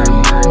three.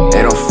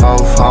 Ain't no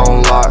fourth, I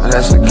don't lock,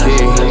 that's the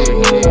key.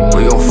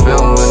 We gon'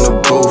 film in the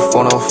booth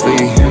on no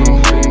fee.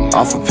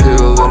 Off a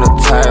pill in the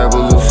tab,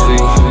 we'll see.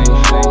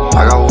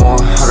 I got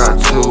one, I got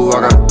two,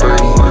 I got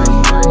three.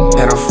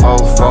 And a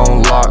fourth, I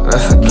don't lock,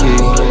 that's the key.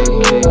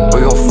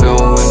 We gon'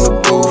 film in the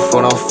booth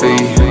on no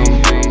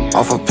fee.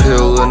 Off a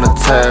pill in the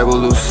tab,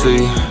 we'll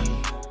see.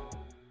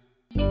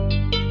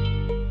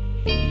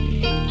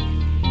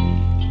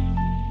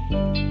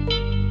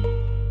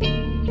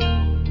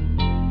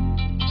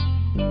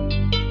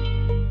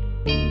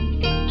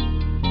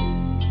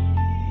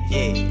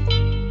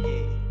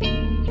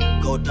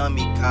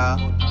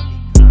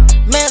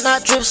 Man, I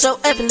drip so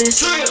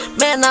effortless.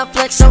 Man, I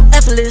flex so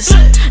effortless.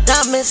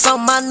 Diamonds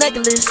on my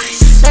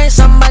necklace. There ain't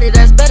somebody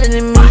that's better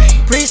than me.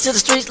 Preach to the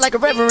streets like a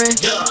reverend.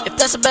 If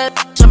that's a bad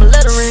bitch, I'ma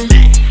let her in.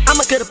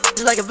 I'ma cut a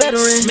bitch like a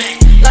veteran.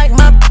 Like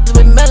my bitch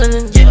with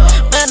melanin.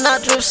 Man, I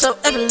drip so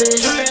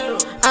effortless.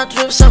 I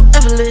drip so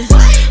effortless.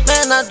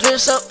 Man, I drip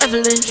so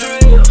effortless.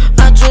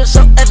 I drip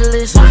so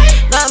effortless.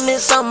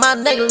 Diamonds on my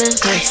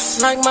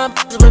necklace. Like my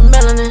bitch with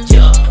melanin.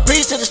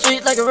 Preach to the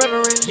street like a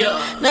reverend.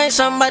 There ain't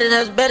somebody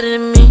that's better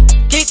than me.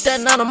 Keep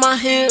that knot on my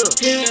heel.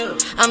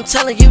 I'm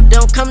telling you,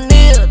 don't come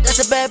near.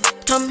 That's a bad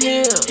bitch, come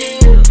here.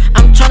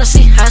 I'm tryna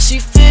see how she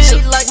feel. She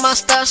like my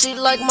style, she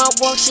like my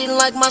walk, she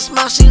like my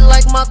smile, she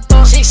like my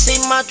thought. She see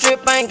my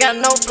drip, I ain't got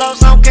no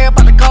flaws. I don't care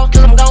about the cost,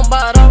 cause I'm gon'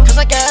 buy it all. Cause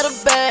I got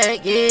a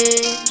bag,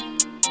 yeah.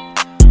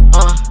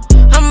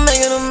 I'm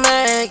making a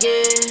mag,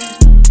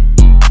 yeah.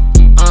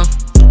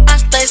 I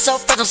stay so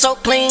fresh, I'm so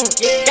clean.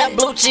 Got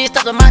blue cheese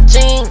stuffed in my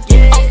jeans.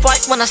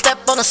 Off-white when I step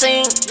on the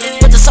scene.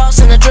 Put the sauce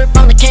and the drip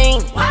on the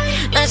king.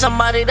 Ain't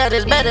somebody that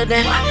is better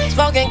than.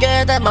 Smoking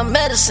good, that's my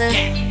medicine.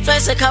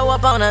 Face a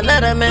co-op on a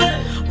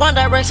letterman. One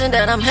direction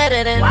that I'm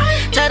headed in.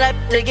 Tell that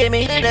to get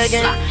me hit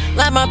again.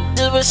 Like my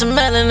bitches with some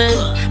melanin.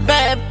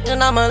 Bad bitch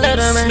and I'm a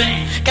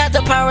letterman. Got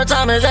the power,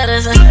 Thomas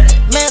Edison.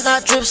 Man,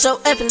 I drip so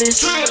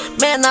effortless.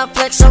 Man, I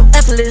flex so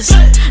effortless.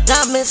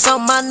 Diamonds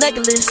on my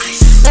necklace.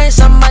 There ain't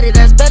somebody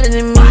that's better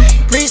than me.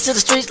 Preach to the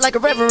streets like a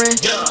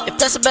reverend. If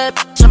that's a bad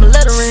bitch, I'ma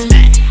let her in.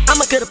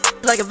 I'ma cut a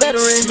bitch like a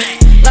veteran.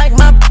 Like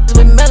my bitch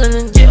with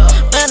melanin.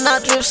 Man, I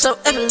drip so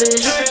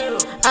effortless.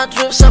 I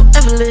drip so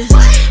effortless.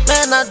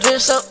 Man, I drip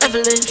so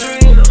effortless.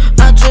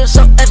 I drip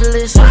so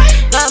effortless.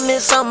 Diamonds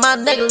Diamonds on my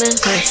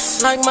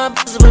necklace, like my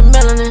bitches with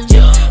melanin.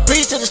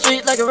 Preach to the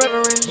street like a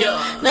reverend.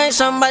 Name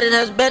somebody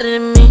that's better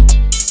than me.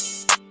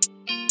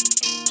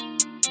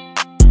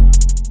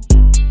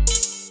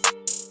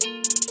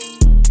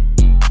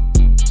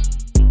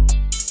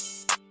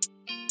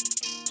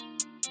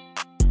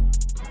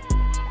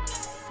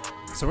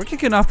 So we're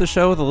kicking off the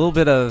show with a little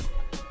bit of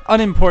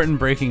unimportant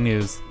breaking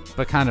news,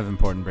 but kind of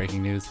important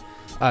breaking news.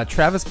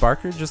 Travis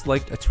Barker just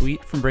liked a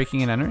tweet from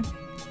Breaking and Entering.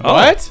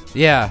 What?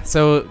 Yeah.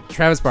 So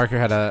Travis Barker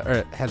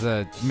has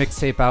a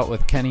mixtape out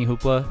with Kenny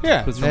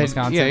Hoopla, who's from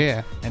Wisconsin.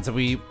 Yeah. And so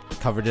we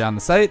covered it on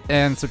the site,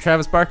 and so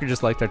Travis Barker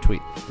just liked our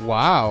tweet.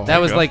 Wow. That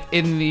was like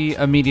in the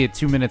immediate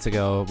 2 minutes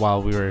ago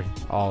while we were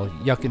all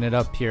yucking it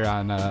up here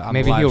on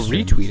Maybe the live he'll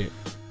stream. retweet it.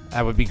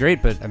 That would be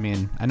great, but I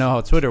mean, I know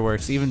how Twitter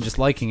works. Even just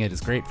liking it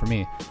is great for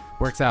me.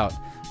 Works out.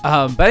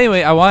 But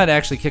anyway, I wanted to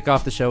actually kick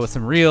off the show with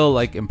some real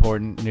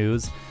important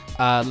news.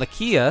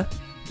 Lakia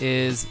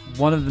is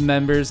one of the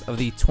members of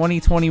the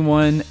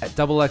 2021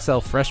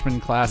 XXL freshman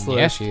class list.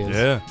 Yeah, she is.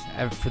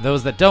 Yeah. For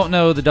those that don't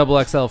know, the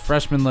XXL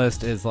freshman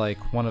list is like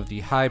one of the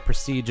high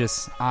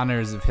prestigious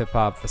honors of hip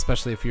hop,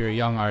 especially if you're a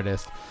young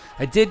artist.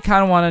 I did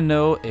kind of want to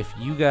know if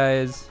you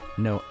guys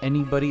know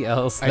anybody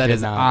else that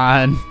is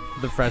on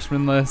the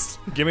freshman list.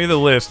 Give me the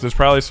list. There's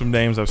probably some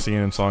names I've seen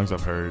and songs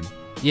I've heard.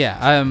 Yeah,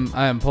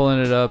 I am pulling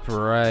it up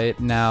right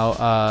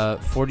now.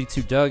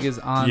 42 Doug is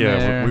on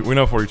there. Yeah, we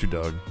know 42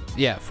 Doug.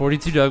 Yeah,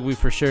 42 Doug we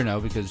for sure know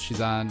because she's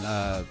on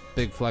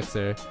Big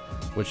Flexer,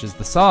 which is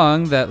the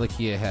song that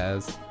Lakia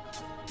has.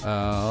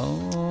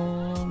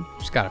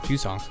 She's got a few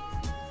songs.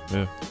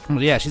 Yeah.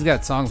 Well, yeah, she's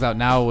got songs out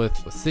now with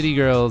City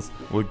Girls.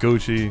 With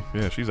Gucci.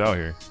 Yeah, she's out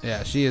here.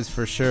 Yeah, she is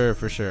for sure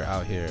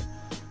out here.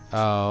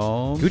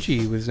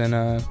 Gucci was in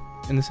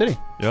the city.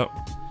 Yep.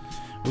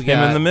 We Him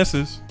got, and the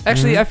missus.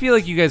 Actually, I feel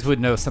like you guys would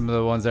know some of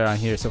the ones that are on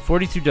here. So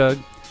 42 Doug,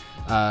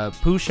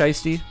 Pooh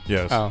Shiesty.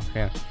 Yes. Oh,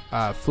 yeah.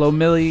 Flo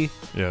Milli.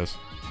 Yes.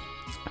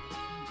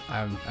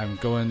 I'm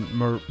going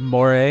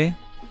Moray.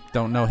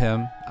 Don't know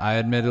him. I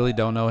admittedly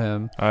don't know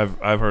him. I've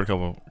heard a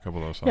couple of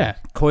those songs. Yeah.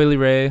 Coily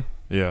Ray.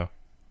 Yeah.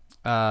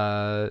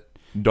 Daughter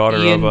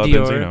of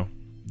Benzino.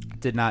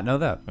 Did not know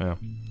that. Yeah.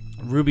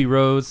 Ruby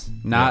Rose,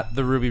 not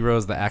the Ruby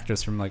Rose, the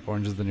actress from like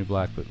Orange Is the New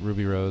Black, but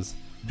Ruby Rose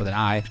with an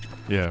I.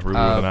 Yeah, Ruby with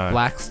an I.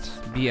 Blackst,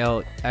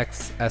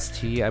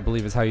 BLXST, I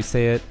believe is how you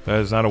say it. That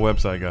is not a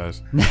website,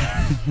 guys.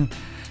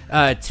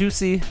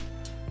 Tusi,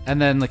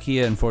 and then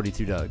Lakia and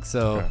 42 Doug.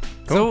 So, Okay.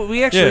 So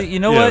we actually, you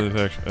know what?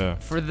 Actually,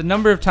 for the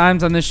number of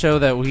times on this show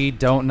that we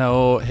don't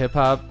know hip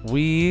hop,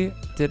 we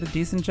did a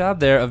decent job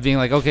there of being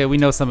like, okay, we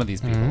know some of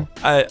these people.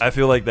 I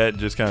feel like that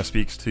just kind of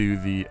speaks to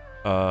the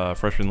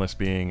freshman list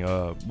being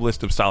a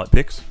list of solid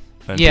picks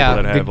and people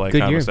that have like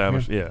kind of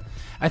established. Yeah.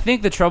 I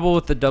think the trouble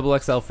with the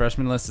XXL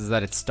freshman list is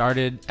that it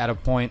started at a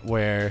point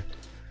where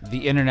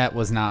the internet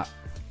was not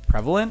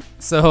prevalent.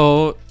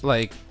 So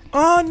like,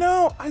 oh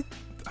no, I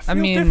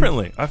feel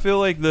differently. I feel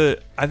like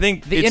the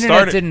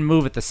internet didn't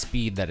move at the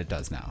speed that it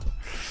does now.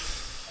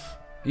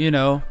 You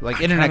know,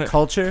 like internet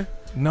culture.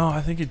 No,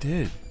 I think it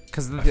did.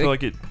 Because I feel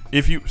like it.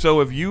 If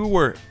you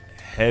were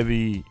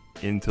heavy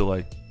into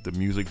like the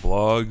music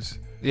blogs,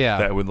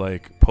 that would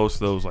like post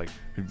those like.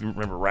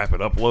 Remember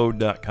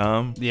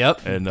rapidupload.com?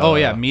 Yep. And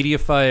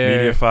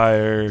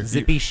Mediafire,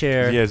 Zippy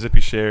Share. Yeah,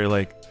 Zippy Share.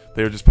 Like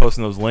they were just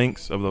posting those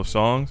links of those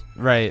songs.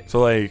 Right. So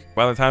like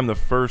by the time the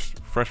first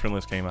freshman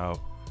list came out,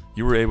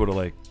 you were able to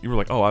like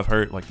oh, I've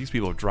heard like these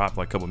people have dropped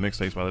like a couple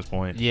mixtapes by this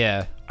point.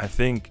 Yeah. I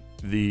think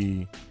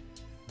this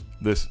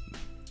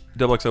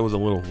XXL was a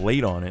little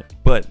late on it,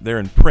 but they're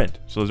in print,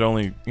 so there's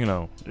only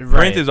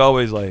print is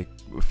always like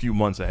a few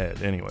months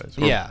ahead, anyways.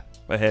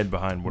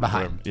 Behind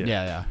whatever.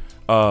 Yeah.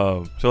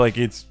 So like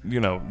it's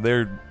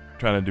they're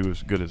trying to do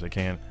as good as they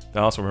can. I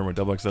also remember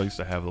XXL used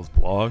to have those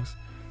blogs.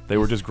 They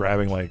were just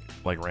grabbing like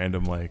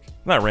random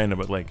not random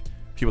but like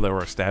people that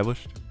were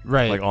established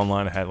like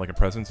online and had like a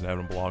presence and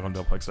having them blog on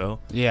XXL.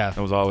 Yeah, it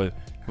was a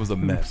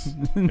mess.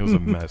 It was a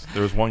mess.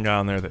 There was one guy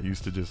on there that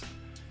used to just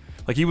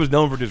like he was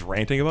known for just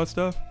ranting about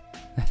stuff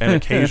and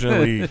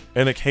occasionally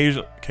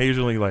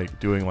like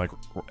doing like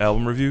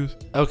album reviews.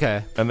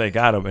 Okay, and they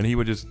got him and he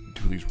would just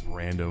do these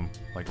random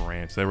like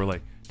rants. They were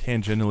like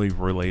tangentially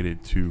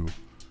related to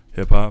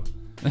hip hop,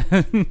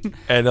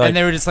 and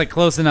they were just like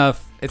close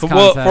enough. It's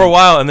for a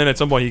while, and then at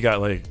some point he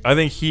got like I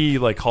think he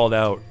like called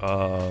out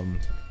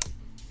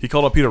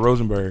Peter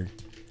Rosenberg,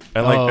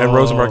 and and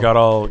Rosenberg got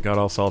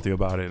all salty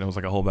about it, and it was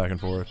like a whole back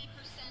and forth,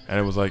 and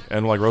it was like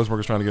Rosenberg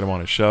was trying to get him on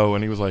his show,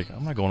 and he was like,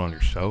 I'm not going on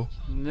your show.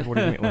 Like, what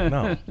do you mean? Like,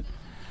 no.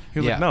 He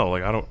was like, no,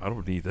 like I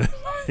don't need that.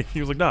 He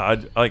was like, no,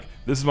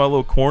 this is my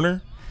little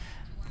corner.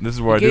 This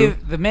is where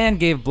the man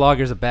gave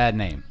bloggers a bad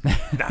name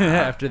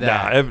after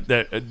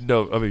that.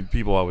 No, I mean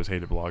people always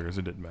hated bloggers.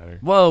 It didn't matter.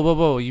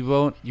 Whoa! You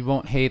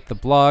won't hate the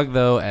blog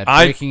though at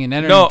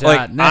breakingandentering.net. No,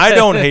 like I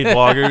don't hate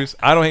bloggers.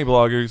 I don't hate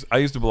bloggers. I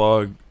used to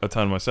blog a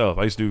ton myself.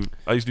 I used to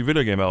do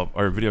video game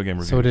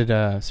reviews. So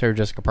did Sarah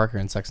Jessica Parker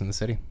in Sex and the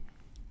City.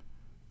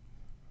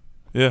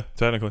 Yeah,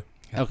 technically.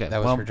 Okay,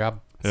 that was her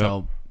job.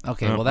 So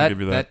Okay, well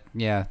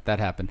that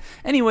happened.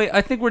 Anyway,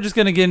 I think we're just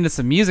gonna get into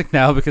some music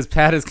now because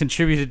Pat has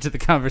contributed to the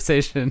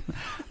conversation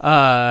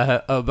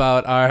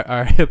about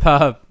our hip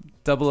hop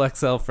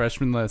XXL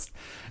freshman list,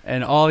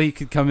 and all he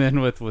could come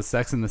in with was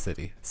Sex in the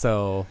City.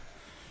 So,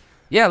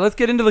 yeah, let's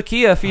get into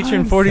Lakia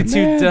featuring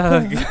 42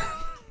 Doug.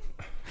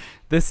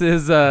 This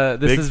is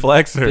Big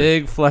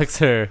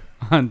Flexer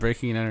on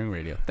Breaking and Entering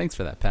Radio. Thanks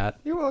for that, Pat.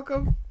 You're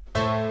welcome.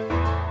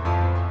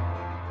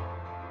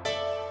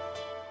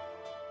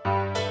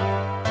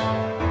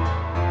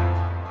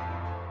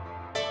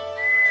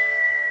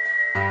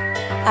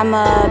 I'm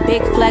a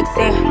big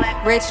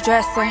flexer, rich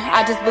dresser.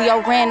 I just blew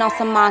your rent on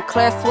some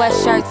Montclair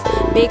sweatshirts.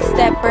 Big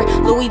stepper,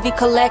 Louis V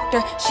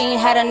collector. She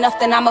ain't had enough,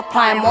 then I'm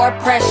applying more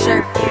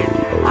pressure.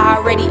 I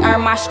already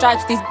earned my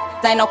stripes. These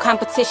ain't no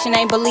competition,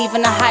 ain't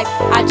believing the hype.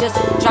 I just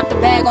dropped the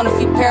bag on a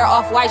few pair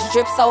of off-whites.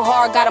 Drip so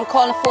hard, got them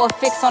calling for a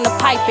fix on the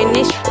pipe. And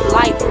this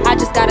light, I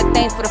just got a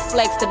thing for the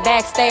flex. The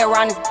bag stay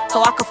around this so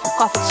I can fuck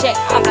off a check.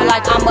 I feel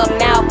like I'm up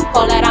now,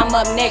 all that I'm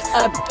up next.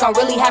 Don't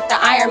really have to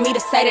iron me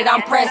to say that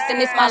I'm pressed. And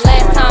it's my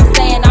last time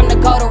saying I'm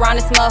the goat around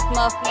this muff.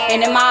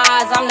 And in my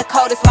eyes, I'm the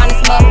coldest around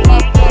this muff.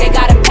 They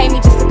gotta pay me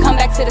just to come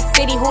back to the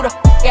city. Who the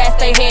gas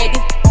they head?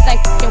 These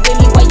ain't f***ing with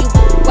me where you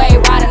way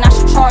riding, I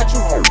should charge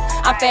you.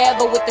 I'm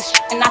forever with the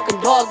shit and I can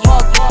dog you.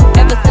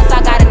 Ever since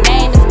I got a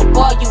name, it's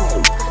before you.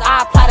 Cause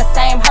I apply the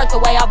same hurt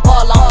the way I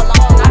ball on.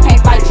 I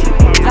can't fight you,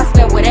 I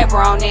spend whatever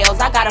on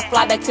nails. I gotta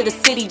fly back to the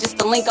city just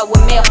to link up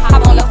with Mel.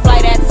 I'm on a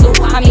flight at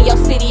 2, I'm in your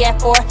city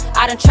at 4.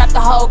 I done trapped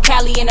the whole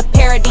Cali in a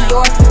pair of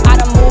Dior. I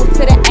done moved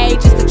to the A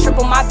just to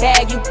triple my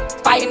bag. You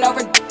fighting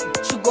over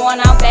you going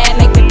out bad.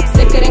 Make me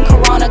sicker than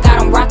Corona, got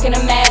them rocking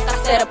a mask. I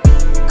said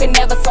could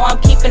never, so I'm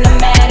keeping them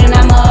mad. And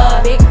I'm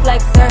a big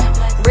flexer,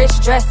 rich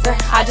dresser.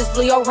 I just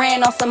blew your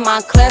rent on some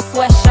Montclair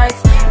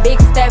sweatshirts.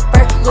 Big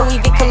stepper, Louis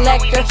V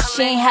collector.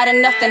 She ain't had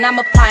enough, then I'm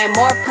applying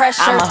more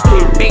pressure. I'm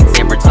a big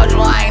tipper, told you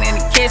I ain't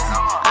into kissing.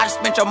 I just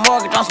spent your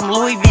mortgage on some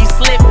Louis V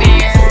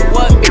slip-ins.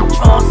 What bitch you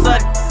want,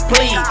 suck,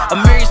 please? A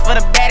mirrors for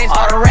the baddies,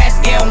 all the rats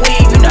getting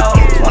weed. You know,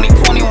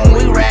 2020 when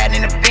we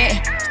riding in the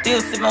Bent. Still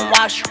sippin'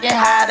 wash, get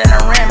higher than a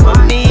rent.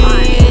 But me,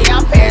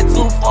 I'm paying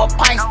 2 for a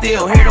pint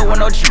still. Here the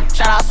window cheap,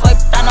 shout out swipe,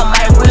 I know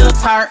my wheel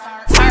turn.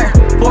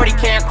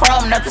 40K in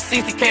chrome, nothing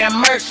 60K in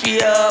merch.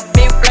 She a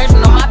big flesh,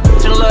 know my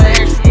bitch a little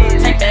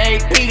extra. Take the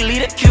AP,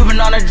 leave the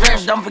Cuban on the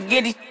dress. Don't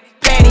forget these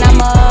panties.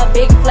 I'm a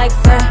big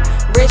flexer,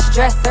 rich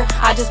dresser.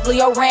 I just blew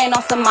your rent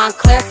on some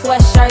Montclair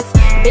sweatshirts.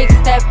 Big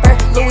stepper,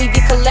 Louis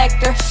V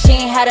collector. She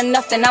ain't had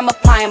enough, then I'm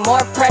applying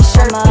more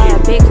pressure. I'm a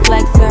big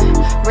flexer,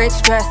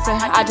 rich dresser.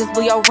 I just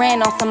blew your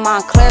rent on some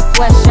Montclair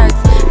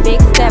sweatshirts. Big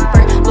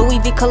stepper, Louis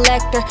V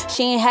collector.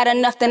 She ain't had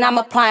enough, then I'm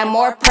applying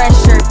more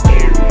pressure.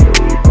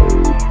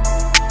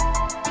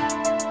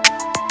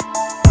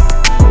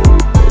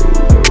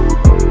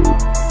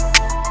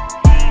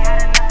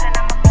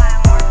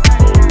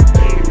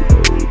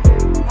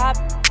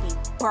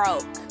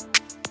 Broke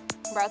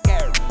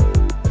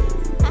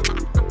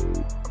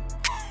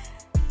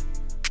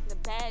the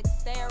bag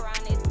stay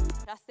around it.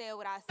 I said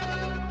what I said.